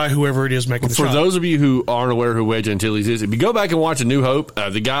 Followed by whoever it is making the For shot. those of you who aren't aware who Wedge Antilles is, if you go back and watch A New Hope,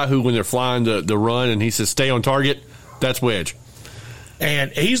 the guy who, when they're flying the run and he says, stay on target, that's Wedge.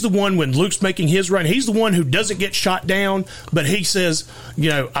 And he's the one when Luke's making his run. He's the one who doesn't get shot down, but he says,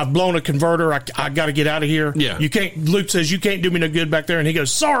 I've blown a converter. I got to get out of here. Yeah. You can't. Luke says, you can't do me no good back there. And he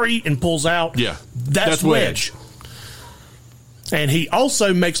goes, sorry, and pulls out. Yeah. That's Wedge. And he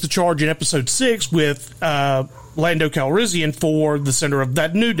also makes the charge in episode 6 with Lando Calrissian for the center of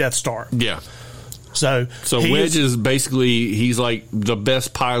that new Death Star. Yeah. So Wedge is basically, he's like the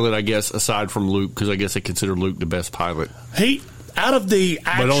best pilot, I guess, aside from Luke, because I guess they consider Luke the best pilot. Out of the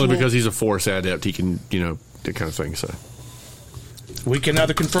actual... But only because he's a Force adept, he can, that kind of thing. So we can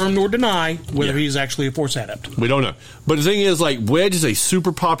neither confirm nor deny whether he's actually a Force adept. We don't know. But the thing is, Wedge is a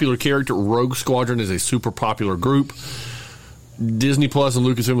super popular character. Rogue Squadron is a super popular group. Disney Plus and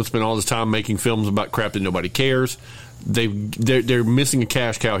Lucasfilm have spent all this time making films about crap that nobody cares. They're missing a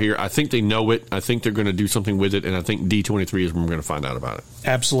cash cow here. I think they know it. I think they're going to do something with it, and I think D23 is when we're going to find out about it.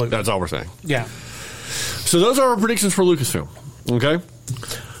 Absolutely. That's all we're saying. Yeah. So those are our predictions for Lucasfilm. Okay?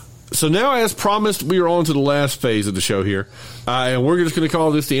 So now, as promised, we are on to the last phase of the show here, and we're just going to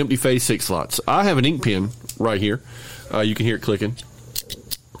call this the empty phase 6 slots. I have an ink pen right here. You can hear it clicking.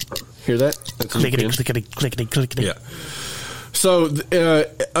 Hear that? That's an ink pen. Clickety. Yeah. So,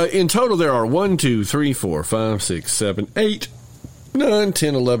 in total, there are 1, 2, 3, 4, 5, 6, 7, 8, 9,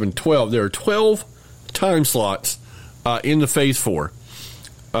 10, 11, 12. There are 12 time slots in the Phase 4.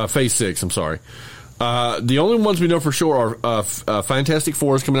 Phase 6, I'm sorry. The only ones we know for sure are Fantastic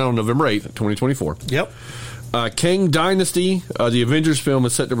Four is coming out on November 8th, 2024. Yep. Kang Dynasty, the Avengers film,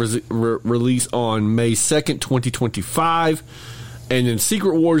 is set to release on May 2nd, 2025. And then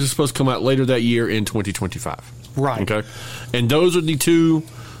Secret Wars is supposed to come out later that year in 2025. Right. Okay. And those are the two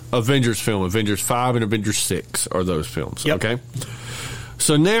Avengers films. Avengers 5 and Avengers 6 are those films. Yep. Okay.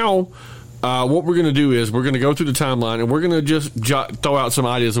 So now, what we're going to do is we're going to go through the timeline and we're going to just throw out some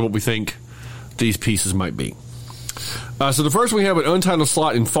ideas of what we think these pieces might be. So the first we have an untitled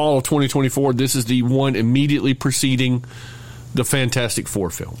slot in fall of 2024. This is the one immediately preceding the Fantastic Four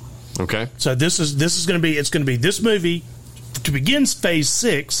film. Okay. So this is going to be this movie to begin Phase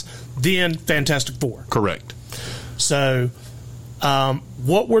 6, then Fantastic Four. Correct. So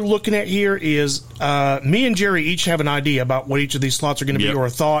what we're looking at here is me and Jerry each have an idea about what each of these slots are going to be or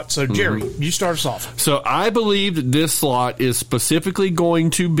a thought. So, Jerry, you start us off. So I believe that this slot is specifically going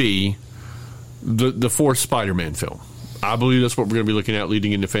to be the fourth Spider-Man film. I believe that's what we're going to be looking at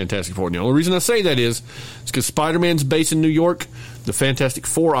leading into Fantastic Four. And the only reason I say that is because Spider-Man's based in New York. The Fantastic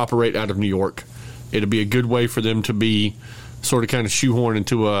Four operate out of New York. It'll be a good way for them to be sort of kind of shoehorned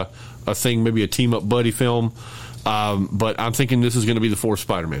into a thing, maybe a team-up buddy film. But I'm thinking this is going to be the fourth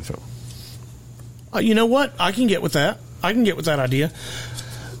Spider-Man film. You know what? I can get with that. I can get with that idea.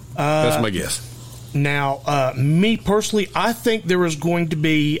 That's my guess. Now, me personally, I think there is going to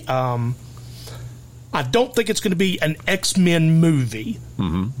be... I don't think it's going to be an X-Men movie,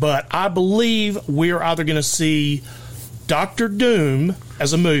 but I believe we're either going to see Doctor Doom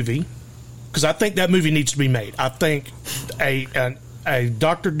as a movie, because I think that movie needs to be made. I think a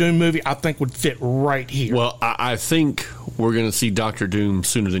Doctor Doom movie, I think, would fit right here. Well, I think we're going to see Doctor Doom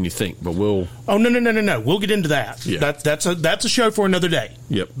sooner than you think, but we'll... Oh, no. We'll get into that. Yeah. That's a show for another day.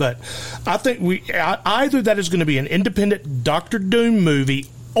 Yep. But I think either that is going to be an independent Doctor Doom movie,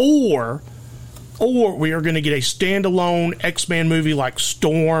 or we are going to get a standalone X-Men movie like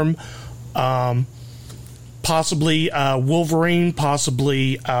Storm, possibly Wolverine,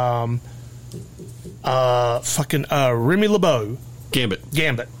 possibly Remy LeBeau.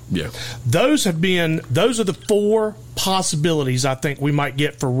 Gambit. Yeah. Those are the four possibilities I think we might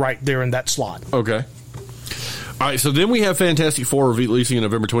get for right there in that slot. Okay. All right, so then we have Fantastic Four releasing on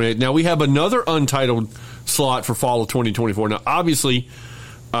November 28th. Now, we have another untitled slot for fall of 2024. Now, obviously,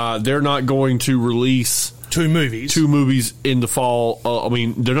 they're not going to release... Two movies in the fall.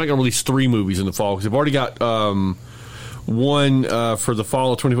 They're not going to release 3 movies in the fall, because they've already got one for the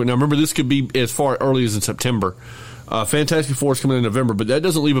fall of 2024. Now, remember, this could be as far early as in September. Fantastic Four is coming in November, but that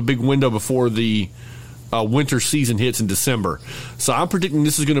doesn't leave a big window before the winter season hits in December. So I'm predicting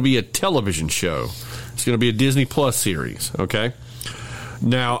this is going to be a television show. It's going to be a Disney Plus series, okay?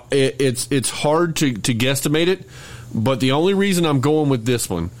 Now, it's hard to guesstimate it, but the only reason I'm going with this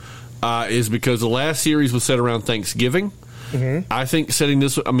one is because the last series was set around Thanksgiving. Mm-hmm. I think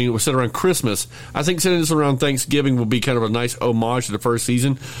it was set around Christmas. I think setting this around Thanksgiving will be kind of a nice homage to the first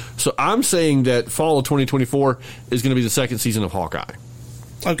season. So I'm saying that fall of 2024 is going to be the second season of Hawkeye.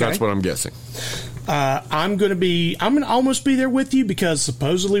 Okay. That's what I'm guessing. I'm going to almost be there with you because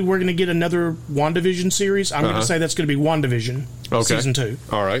supposedly we're going to get another WandaVision series. I'm going to say that's going to be WandaVision season 2.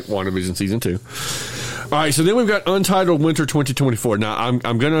 All right, WandaVision season 2. All right, so then we've got Untitled Winter 2024. Now,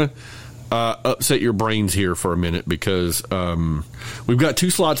 I'm going to upset your brains here for a minute because we've got 2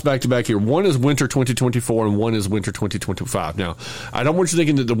 slots back to back here. One is Winter 2024 and one is Winter 2025. Now, I don't want you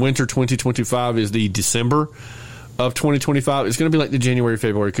thinking that the Winter 2025 is the December of 2025. It's going to be like the January,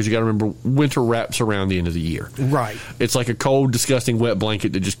 February, because you got to remember winter wraps around the end of the year. Right. It's like a cold, disgusting, wet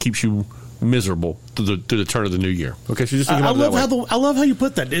blanket that just keeps you miserable to the turn of the new year. Okay, so just think about it that way. I love how you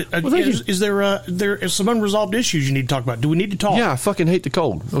put that. Is there some unresolved issues you need to talk about? Do we need to talk? Yeah, I fucking hate the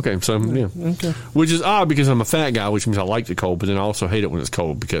cold. Okay, so yeah. Okay. Which is odd because I'm a fat guy, which means I like the cold, but then I also hate it when it's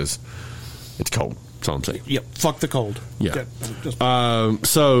cold because it's cold. That's all I'm saying. Yep. Fuck the cold. Yeah.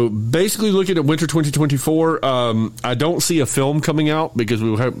 So basically, looking at Winter 2024, I don't see a film coming out because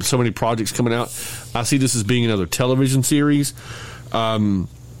we have so many projects coming out. I see this as being another television series.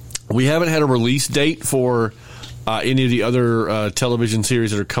 We haven't had a release date for any of the other television series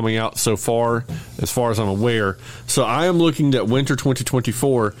that are coming out so far as I'm aware. So I am looking that Winter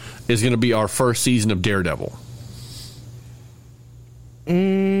 2024 is going to be our first season of Daredevil.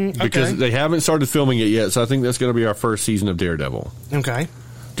 Because they haven't started filming it yet, so I think that's going to be our first season of Daredevil. Okay.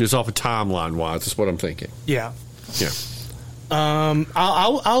 Just off of timeline-wise, that's what I'm thinking. Yeah. Yeah.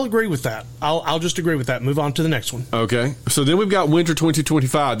 I'll agree with that. I'll just agree with that. Move on to the next one. Okay. So then we've got Winter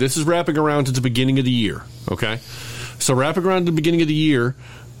 2025. This is wrapping around to the beginning of the year. Okay. So wrapping around to the beginning of the year,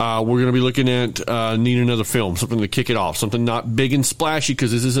 we're going to be looking at needing another film, something to kick it off, something not big and splashy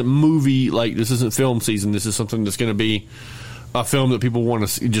because this isn't film season. This is something that's going to be a film that people want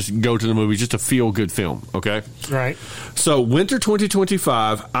to just go to the movies, just a feel-good film, okay? Right. So, Winter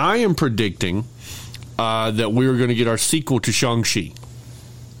 2025, I am predicting that we're going to get our sequel to Shang-Chi.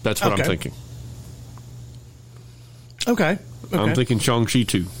 That's what I'm thinking. Okay. I'm thinking Shang-Chi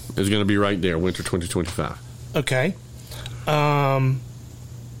 2 is going to be right there, Winter 2025. Okay.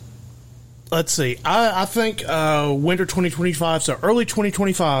 Let's see. I think Winter 2025, so early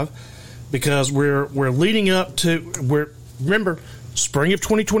 2025, because we're leading up to... Remember, spring of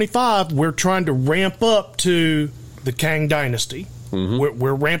 2025, we're trying to ramp up to the Kang Dynasty. Mm-hmm.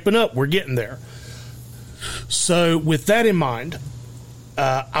 We're ramping up. We're getting there. So, with that in mind,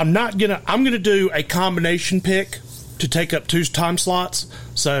 I'm gonna do a combination pick to take up 2 time slots.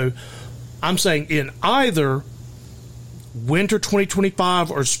 So, I'm saying in either winter 2025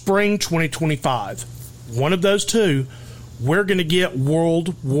 or spring 2025, one of those 2, we're going to get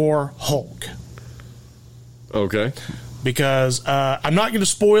World War Hulk. Okay. Because I'm not going to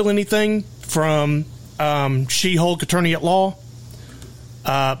spoil anything from She-Hulk Attorney at Law,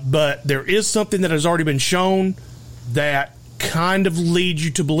 but there is something that has already been shown that kind of leads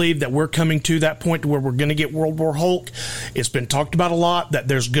you to believe that we're coming to that point to where we're going to get World War Hulk. It's been talked about a lot that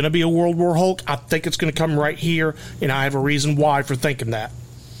there's going to be a World War Hulk. I think it's going to come right here, and I have a reason why for thinking that.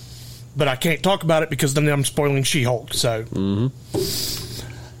 But I can't talk about it because then I'm spoiling She-Hulk. So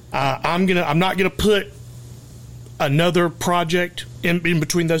I'm not going to put another project in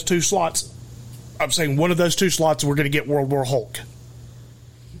between those 2 slots. I'm saying one of those 2 slots we're going to get World War Hulk.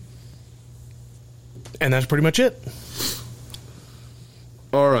 And that's pretty much it.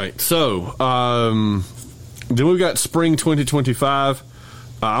 All right. So, then we've got spring 2025.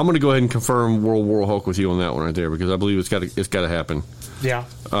 I'm going to go ahead and confirm World War Hulk with you on that one right there because I believe it's got to happen. Yeah.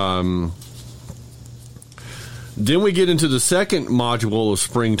 Then we get into the second module of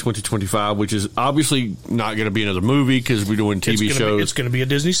spring 2025, which is obviously not going to be another movie because we're doing TV shows. It's going to be a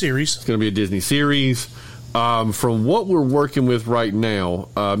Disney series. It's going to be a Disney series. From what we're working with right now,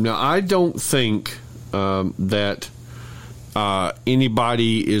 now I don't think that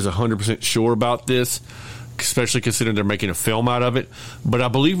anybody is 100% sure about this, especially considering they're making a film out of it. But I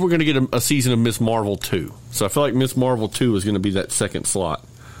believe we're going to get a season of Ms. Marvel 2. So I feel like Ms. Marvel 2 is going to be that second slot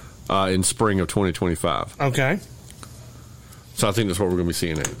in spring of 2025. Okay. So I think that's what we're going to be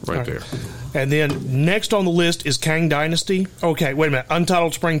seeing right there. And then next on the list is Kang Dynasty. Okay, wait a minute.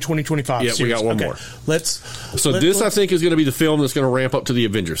 Untitled Spring 2025 Yeah, series. we got one more. I think is going to be the film that's going to ramp up to the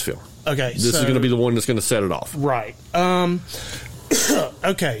Avengers film. Okay. This is going to be the one that's going to set it off. Right.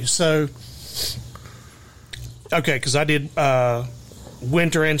 Okay, so... Okay, because I did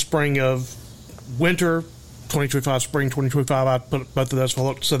winter and spring of... Winter 2025, spring 2025. I put both of those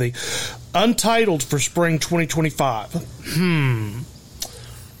for so the Untitled for spring 2025.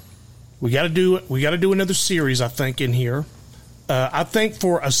 We got to do another series, I think, in here. I think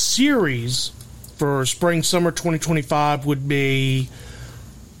for a series for spring summer 2025 would be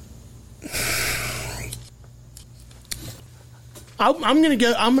I'm gonna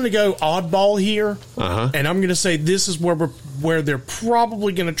go oddball here, and I'm gonna say this is where they're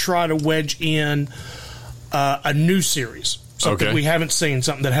probably gonna try to wedge in a new series. Something we haven't seen,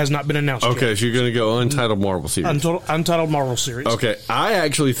 something that has not been announced yet. Okay, so you're going to go Untitled Marvel series. Untitled Marvel series. Okay, I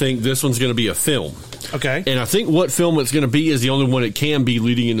actually think this one's going to be a film. Okay. And I think what film it's going to be is the only one it can be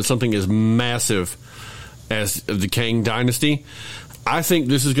leading into something as massive as the Kang Dynasty. I think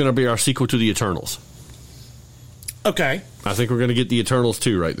this is going to be our sequel to the Eternals. Okay. I think we're going to get the Eternals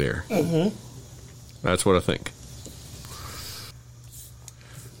 2 right there. Mm-hmm. That's what I think.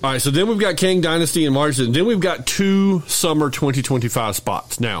 All right, so then we've got Kang Dynasty in March, and then we've got 2 summer 2025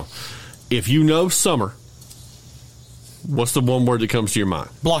 spots. Now, if you know summer, what's the one word that comes to your mind?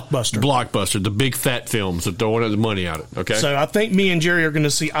 Blockbuster. Blockbuster, the big fat films that throwing the money at it, okay? So I think me and Jerry are going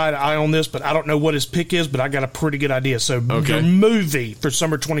to see eye to eye on this, but I don't know what his pick is, but I got a pretty good idea. So your movie for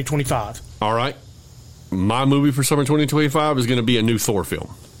summer 2025. All right. My movie for summer 2025 is going to be a new Thor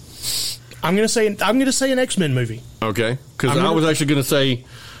film. I'm going to say an X-Men movie. Okay, because I was actually going to say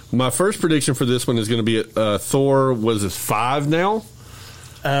my first prediction for this one is going to be Thor. Was it 5 now?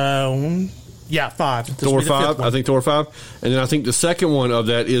 Yeah, 5. Thor 5. I think Thor 5, and then I think the second one of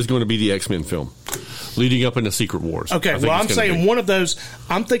that is going to be the X-Men film, leading up into Secret Wars. Okay, well, I'm saying one of those.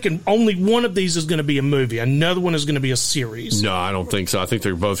 I'm thinking only one of these is going to be a movie. Another one is going to be a series. No, I don't think so. I think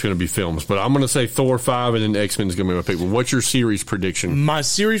they're both going to be films. But I'm going to say Thor 5, and then X-Men is going to be my pick. Well, what's your series prediction? My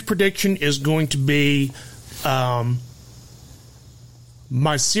series prediction is going to be.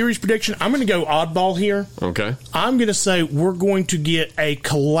 My series prediction, I'm going to go oddball here. Okay. I'm going to say we're going to get a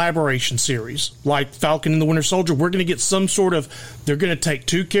collaboration series like Falcon and the Winter Soldier. We're going to get some sort of, they're going to take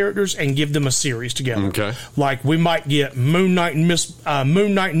 2 characters and give them a series together. Okay. Like we might get Moon Knight and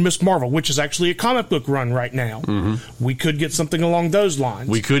Miss Marvel, which is actually a comic book run right now. Mm-hmm. We could get something along those lines.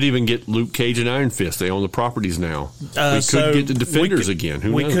 We could even get Luke Cage and Iron Fist. They own the properties now. We could get the Defenders again. Who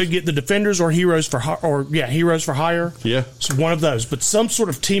knows? We could get the Defenders or Heroes for Hire. Yeah. So one of those, but some sort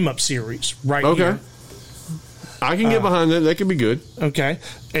of team-up series here. Okay. I can get behind that. That could be good. Okay.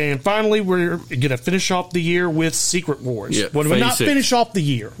 And finally, we're going to finish off the year with Secret Wars. Yeah, well, we're not finish off the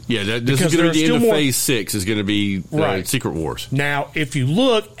year. Yeah, this is going to be the end of Phase 6 is going to be Secret Wars. Now, if you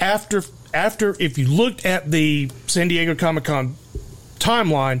look if you looked at the San Diego Comic-Con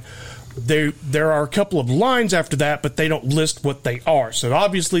timeline, there are a couple of lines after that, but they don't list what they are. So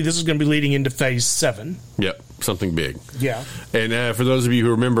obviously, this is going to be leading into Phase 7. Yep, something big. Yeah. And for those of you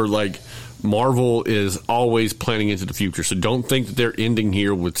who remember, Marvel is always planning into the future. So don't think that they're ending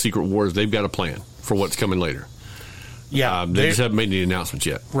here with Secret Wars. They've got a plan for what's coming later. Yeah. They just haven't made any announcements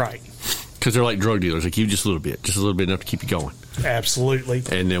yet. Right. Because they're like drug dealers. They keep just a little bit enough to keep you going. Absolutely.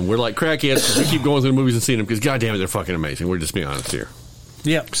 And then we're like crackheads. We keep going through the movies and seeing them because, goddamn it, they're fucking amazing. We're just being honest here.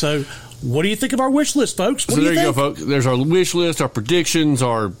 Yep. So what do you think of our wish list, folks? What do you think? There you go, folks. There's our wish list, our predictions,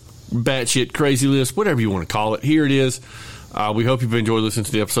 our batshit crazy list, whatever you want to call it. Here it is. We hope you've enjoyed listening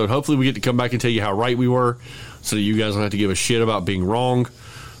to the episode. Hopefully we get to come back and tell you how right we were so that you guys don't have to give a shit about being wrong.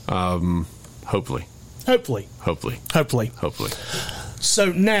 Hopefully.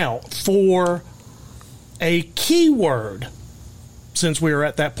 So now, for a keyword, since we are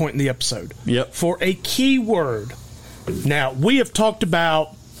at that point in the episode. Yep. For a keyword. Now, we have talked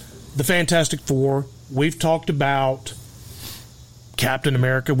about the Fantastic Four. We've talked about Captain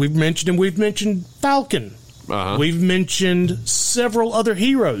America. We've mentioned Falcon. Uh-huh. We've mentioned several other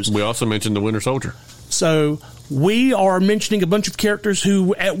heroes. We also mentioned the Winter Soldier. So we are mentioning a bunch of characters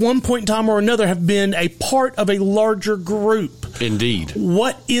who, at one point in time or another, have been a part of a larger group. Indeed.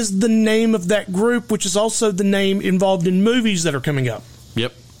 What is the name of that group, which is also the name involved in movies that are coming up?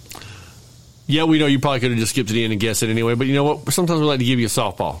 Yep. Yeah, we know you probably could have just skipped to the end and guessed it anyway, but you know what? Sometimes we like to give you a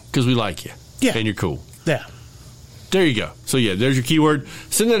softball because we like you. Yeah. And you're cool. Yeah. There you go. So, yeah, there's your keyword.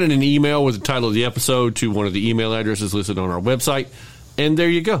 Send that in an email with the title of the episode to one of the email addresses listed on our website, and there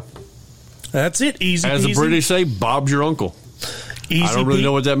you go. That's it. Easy peasy. As the British say, Bob's your uncle. Easy I don't really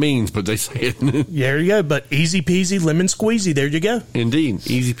know what that means, but they say it. There you go. But easy peasy, lemon squeezy. There you go. Indeed.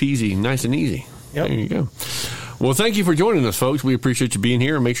 Easy peasy. Nice and easy. Yep. There you go. Well, thank you for joining us, folks. We appreciate you being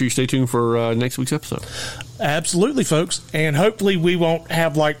here, and make sure you stay tuned for next week's episode. Absolutely, folks. And hopefully we won't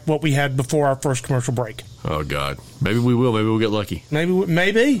have like what we had before our first commercial break. Oh, God. Maybe we will. Maybe we'll get lucky.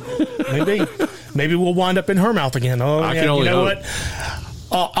 Maybe. Maybe we'll wind up in her mouth again. Oh, I can only you know hope.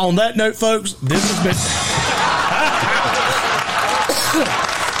 What? On that note, folks, this has been...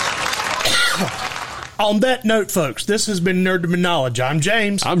 On that note, folks, this has been Nerd to Knowledge. I'm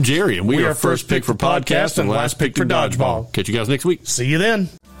James. I'm Jerry, and we are First Pick for Podcast and Last Pick for Dodgeball. Catch you guys next week. See you then.